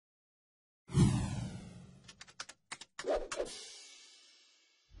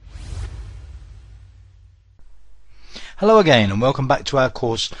Hello again and welcome back to our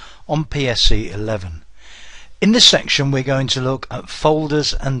course on PSE 11. In this section we're going to look at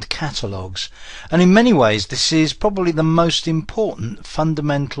folders and catalogues, and in many ways this is probably the most important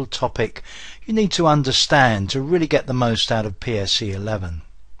fundamental topic you need to understand to really get the most out of PSE 11.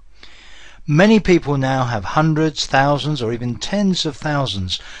 Many people now have hundreds, thousands or even tens of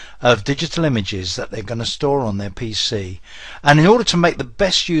thousands of digital images that they're going to store on their PC, and in order to make the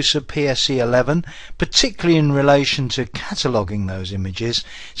best use of PSE 11, particularly in relation to cataloguing those images,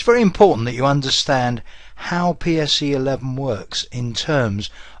 it's very important that you understand how PSE 11 works in terms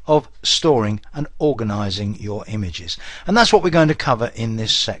of storing and organizing your images, and that's what we're going to cover in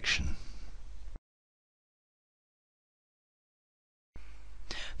this section.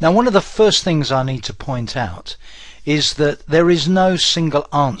 Now, one of the first things I need to point out is that there is no single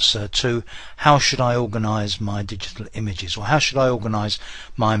answer to how should I organize my digital images or how should I organize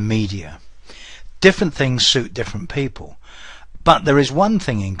my media. Different things suit different people, but there is one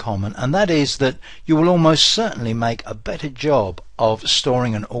thing in common, and that is that you will almost certainly make a better job of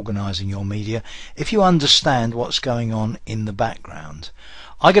storing and organizing your media if you understand what's going on in the background.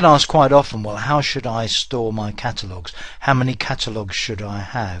 I get asked quite often, well, how should I store my catalogues? How many catalogues should I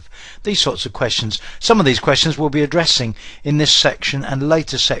have? These sorts of questions. Some of these questions we'll be addressing in this section and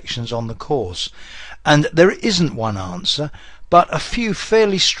later sections on the course. And there isn't one answer, but a few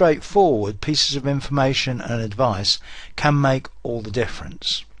fairly straightforward pieces of information and advice can make all the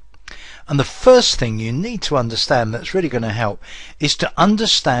difference. And the first thing you need to understand that's really going to help is to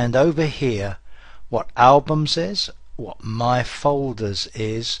understand over here what albums is, what my folders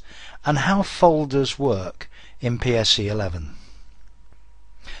is, and how folders work in PSE 11.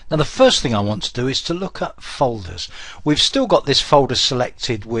 Now, the first thing I want to do is to look at folders. We've still got this folder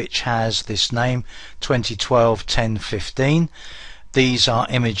selected which has this name 2012-10-15. These are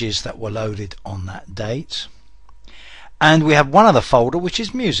images that were loaded on that date. And we have one other folder which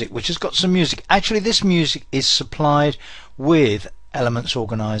is music, which has got some music. Actually, this music is supplied with Elements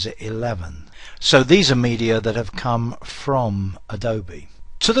Organizer 11. So these are media that have come from Adobe.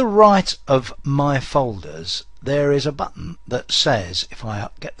 To the right of my folders there is a button that says, if I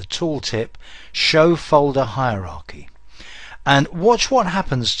get the tooltip, Show Folder Hierarchy. And watch what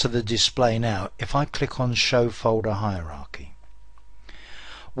happens to the display now if I click on Show Folder Hierarchy.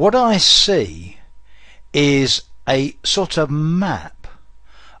 What I see is a sort of map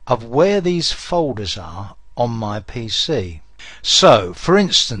of where these folders are on my PC. So, for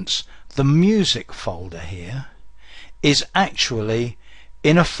instance, the music folder here is actually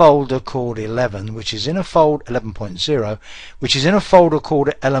in a folder called 11, which is in a folder 11.0, which is in a folder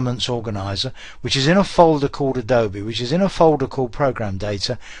called Elements Organizer, which is in a folder called Adobe, which is in a folder called Program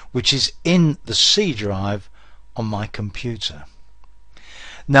Data, which is in the C drive on my computer.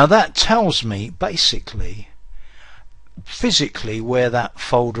 Now that tells me basically physically where that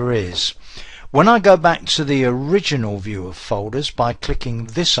folder is. When I go back to the original view of folders by clicking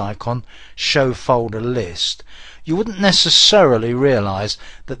this icon, Show Folder List, you wouldn't necessarily realize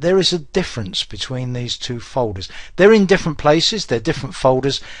that there is a difference between these two folders. They're in different places, they're different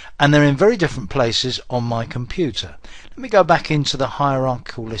folders, and they're in very different places on my computer. Let me go back into the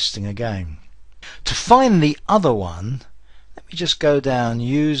hierarchical listing again. To find the other one, let me just go down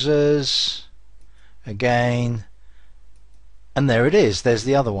Users, again, and there it is, there's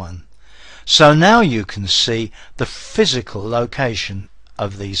the other one. So now you can see the physical location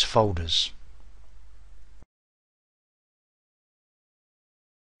of these folders.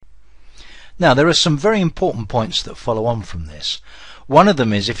 Now, there are some very important points that follow on from this. One of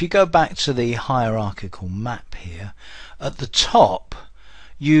them is, if you go back to the hierarchical map here, at the top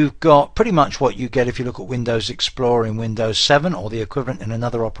you've got pretty much what you get if you look at Windows Explorer in Windows 7 or the equivalent in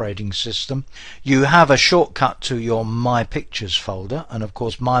another operating system. You have a shortcut to your My Pictures folder, and of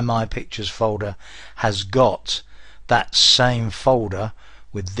course my Pictures folder has got that same folder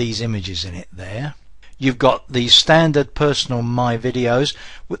with these images in it there. You've got the standard personal My Videos.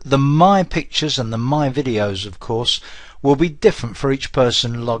 The My Pictures and the My Videos, of course, will be different for each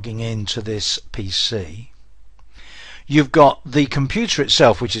person logging into this PC. You've got the computer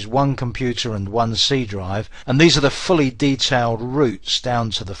itself, which is one computer and one C drive, and these are the fully detailed routes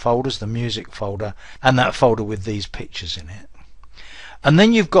down to the folders, the music folder and that folder with these pictures in it. And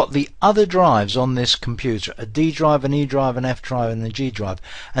then you've got the other drives on this computer, a D drive, an E drive, an F drive and a G drive,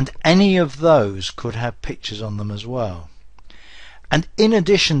 and any of those could have pictures on them as well. And in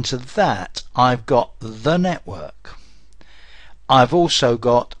addition to that, I've got the network. I've also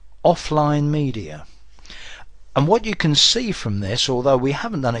got offline media. And what you can see from this, although we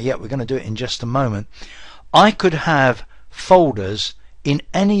haven't done it yet, we're going to do it in just a moment, I could have folders in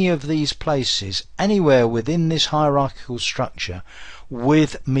any of these places, anywhere within this hierarchical structure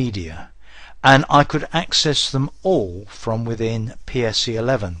with media, and I could access them all from within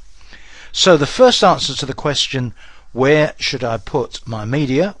PSE11. So the first answer to the question, where should I put my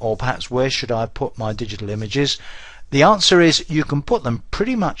media, or perhaps where should I put my digital images, the answer is you can put them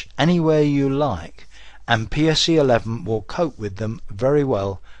pretty much anywhere you like, and PSE11 will cope with them very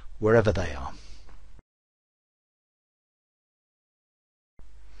well wherever they are.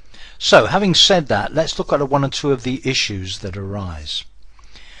 So having said that, let's look at one or two of the issues that arise.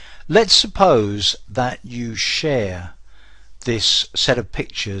 Let's suppose that you share this set of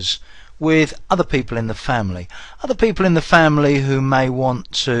pictures with other people in the family. Other people in the family who may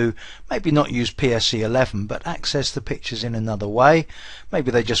want to maybe not use PSE11 but access the pictures in another way.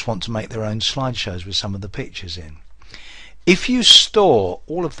 Maybe they just want to make their own slideshows with some of the pictures in. If you store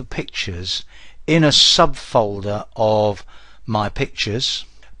all of the pictures in a subfolder of My Pictures,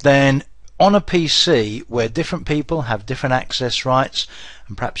 then on a PC where different people have different access rights,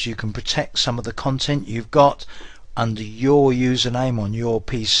 and perhaps you can protect some of the content you've got under your username on your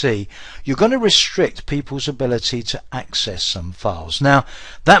PC, you're going to restrict people's ability to access some files. Now,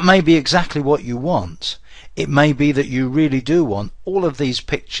 that may be exactly what you want. It may be that you really do want all of these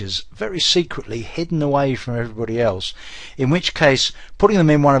pictures very secretly hidden away from everybody else, in which case putting them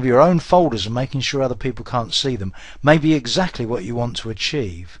in one of your own folders and making sure other people can't see them may be exactly what you want to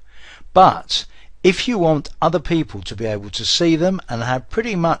achieve. But if you want other people to be able to see them and have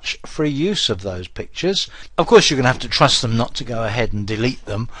pretty much free use of those pictures, of course you're going to have to trust them not to go ahead and delete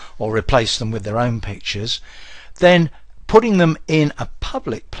them or replace them with their own pictures, then putting them in a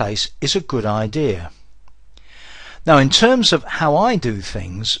public place is a good idea. Now, in terms of how I do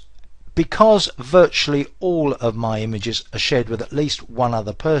things, because virtually all of my images are shared with at least one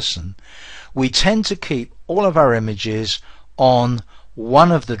other person, we tend to keep all of our images on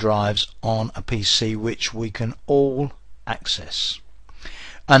one of the drives on a PC which we can all access.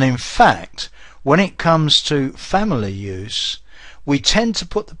 And in fact, when it comes to family use, we tend to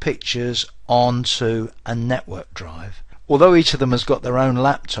put the pictures onto a network drive. Although each of them has got their own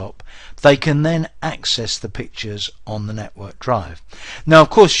laptop, they can then access the pictures on the network drive. Now, of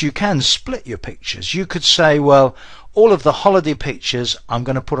course, you can split your pictures. You could say, well, all of the holiday pictures I'm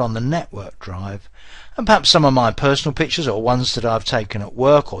going to put on the network drive, and perhaps some of my personal pictures or ones that I've taken at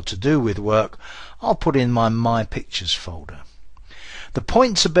work or to do with work, I'll put in my Pictures folder. The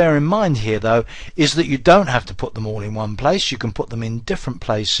point to bear in mind here, though, is that you don't have to put them all in one place. You can put them in different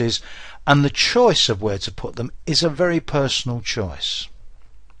places, and the choice of where to put them is a very personal choice.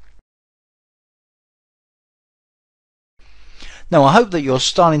 Now, I hope that you're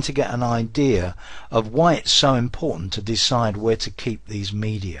starting to get an idea of why it's so important to decide where to keep these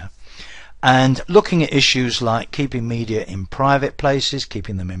media. And looking at issues like keeping media in private places,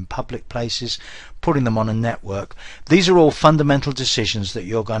 keeping them in public places, putting them on a network, these are all fundamental decisions that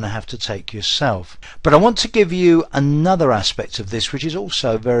you're going to have to take yourself. But I want to give you another aspect of this which is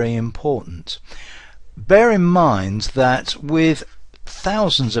also very important. Bear in mind that with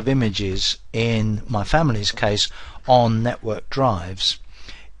thousands of images, in my family's case, on network drives,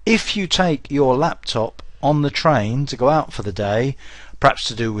 if you take your laptop on the train to go out for the day, perhaps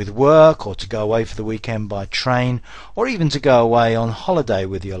to do with work or to go away for the weekend by train, or even to go away on holiday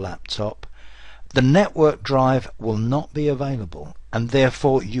with your laptop, the network drive will not be available, and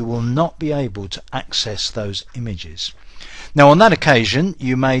therefore you will not be able to access those images. Now, on that occasion,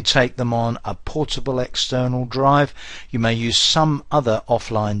 you may take them on a portable external drive, you may use some other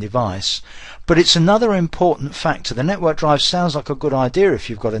offline device, but it's another important factor. The network drive sounds like a good idea if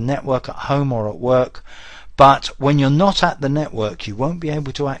you've got a network at home or at work, but when you're not at the network, you won't be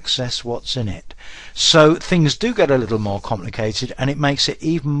able to access what's in it. So things do get a little more complicated, and it makes it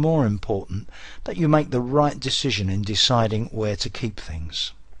even more important that you make the right decision in deciding where to keep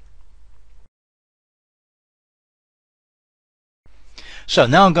things. So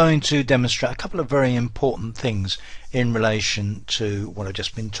now I'm going to demonstrate a couple of very important things in relation to what I've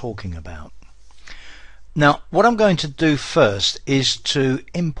just been talking about. Now, what I'm going to do first is to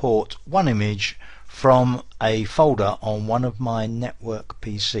import one image from a folder on one of my network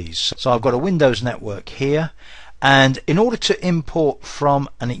PCs. So I've got a Windows network here, and in order to import from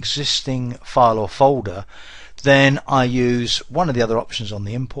an existing file or folder, then I use one of the other options on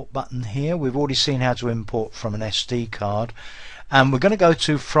the import button here. We've already seen how to import from an SD card, and we're going to go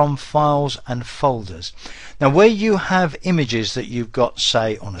to From Files and Folders. Now, where you have images that you've got,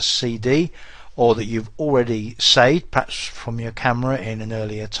 say, on a CD, or that you've already saved, perhaps from your camera in an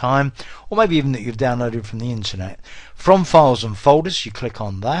earlier time, or maybe even that you've downloaded from the internet, From Files and Folders, you click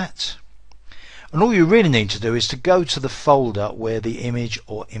on that. And all you really need to do is to go to the folder where the image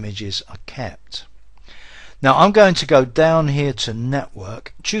or images are kept. Now I'm going to go down here to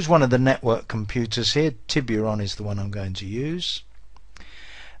network, choose one of the network computers here. Tiburon is the one I'm going to use,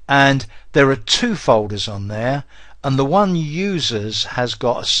 and there are 2 folders on there, and the one users has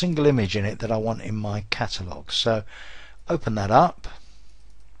got a single image in it that I want in my catalogue. So open that up.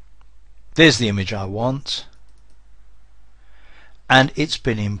 There's the image I want, and it's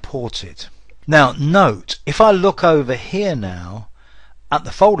been imported. Now note, if I look over here now at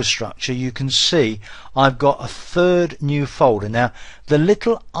the folder structure, you can see I've got a 3rd new folder. Now the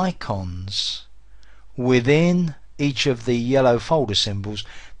little icons within each of the yellow folder symbols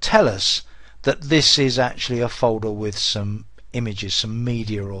tell us that this is actually a folder with some images, some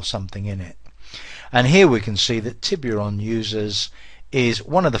media or something in it. And here we can see that Tiburon Users is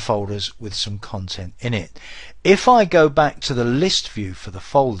one of the folders with some content in it. If I go back to the list view for the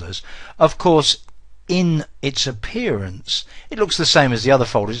folders, of course in its appearance it looks the same as the other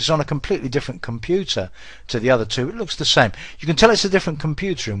folders. It's on a completely different computer to the other 2. It looks the same. You can tell it's a different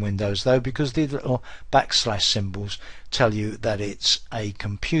computer in Windows though, because the little backslash symbols tell you that it's a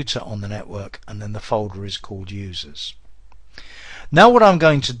computer on the network, and then the folder is called Users. Now what I'm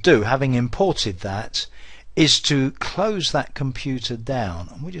going to do, having imported that, is to close that computer down,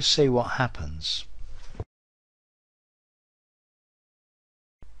 and we'll just see what happens.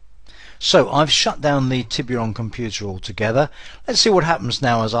 So I've shut down the Tiburon computer altogether. Let's see what happens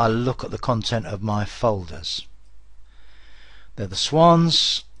now as I look at the content of my folders. They're the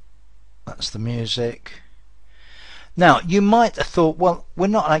swans, that's the music. Now you might have thought, well, we're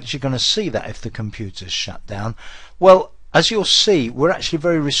not actually going to see that if the computer's shut down. Well, as you'll see, we're actually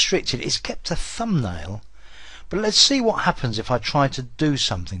very restricted. It's kept a thumbnail, but let's see what happens if I try to do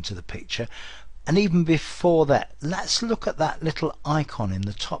something to the picture. And even before that, let's look at that little icon in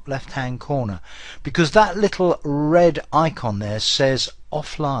the top left hand corner, because that little red icon there says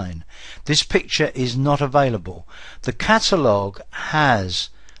offline. This picture is not available. The catalogue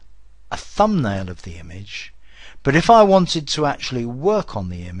has a thumbnail of the image, but if I wanted to actually work on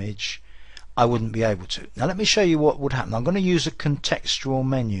the image, I wouldn't be able to. Now let me show you what would happen. I'm going to use a contextual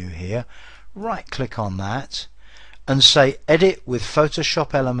menu here. Right click on that and say Edit with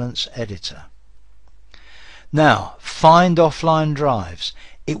Photoshop Elements Editor. Now find offline drives.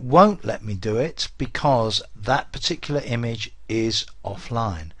 It won't let me do it because that particular image is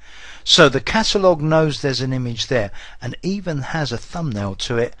offline. So the catalogue knows there's an image there and even has a thumbnail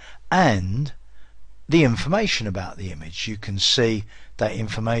to it and the information about the image. You can see that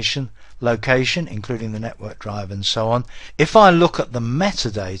information, location, including the network drive and so on. If I look at the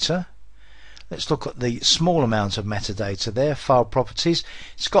metadata, let's look at the small amount of metadata there, file properties.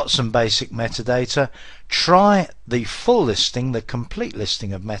 It's got some basic metadata. Try the full listing, the complete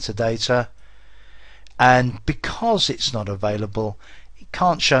listing of metadata, and because it's not available, it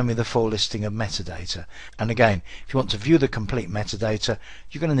can't show me the full listing of metadata. And again, if you want to view the complete metadata,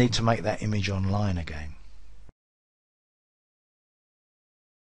 you're going to need to make that image online again.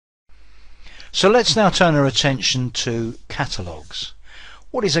 So let's now turn our attention to catalogues.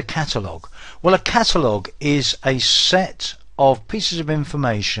 What is a catalogue? Well, a catalogue is a set of pieces of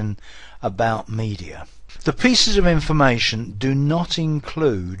information about media. The pieces of information do not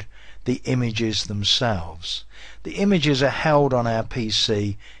include the images themselves. The images are held on our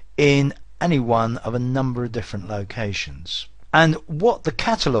PC in any one of a number of different locations. And what the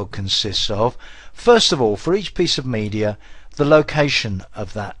catalogue consists of, first of all, for each piece of media, the location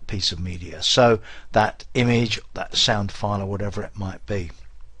of that piece of media, so that image, that sound file or whatever it might be.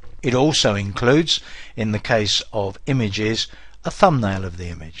 It also includes, in the case of images, a thumbnail of the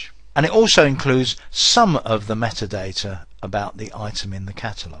image. And it also includes some of the metadata about the item in the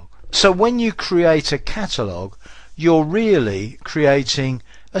catalogue. So when you create a catalogue, you're really creating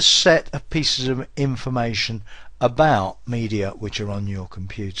a set of pieces of information about media which are on your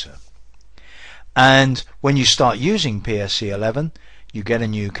computer. And when you start using PSE11, you get a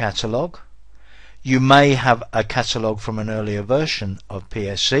new catalogue. You may have a catalogue from an earlier version of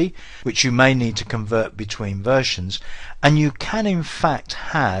PSE, which you may need to convert between versions, and you can in fact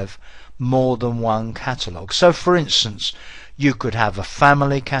have more than one catalogue. So for instance, you could have a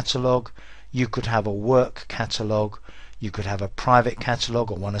family catalogue, you could have a work catalogue, you could have a private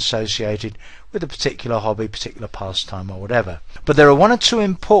catalogue or one associated with a particular hobby, particular pastime or whatever. But there are one or two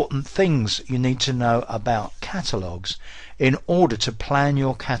important things you need to know about catalogues in order to plan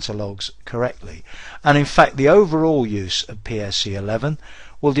your catalogues correctly. And in fact the overall use of PSE11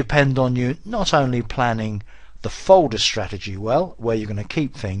 will depend on you not only planning the folder strategy well, where you're going to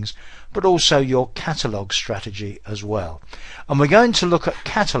keep things, but also your catalogue strategy as well. And we're going to look at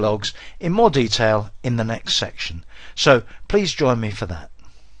catalogues in more detail in the next section. So please join me for that.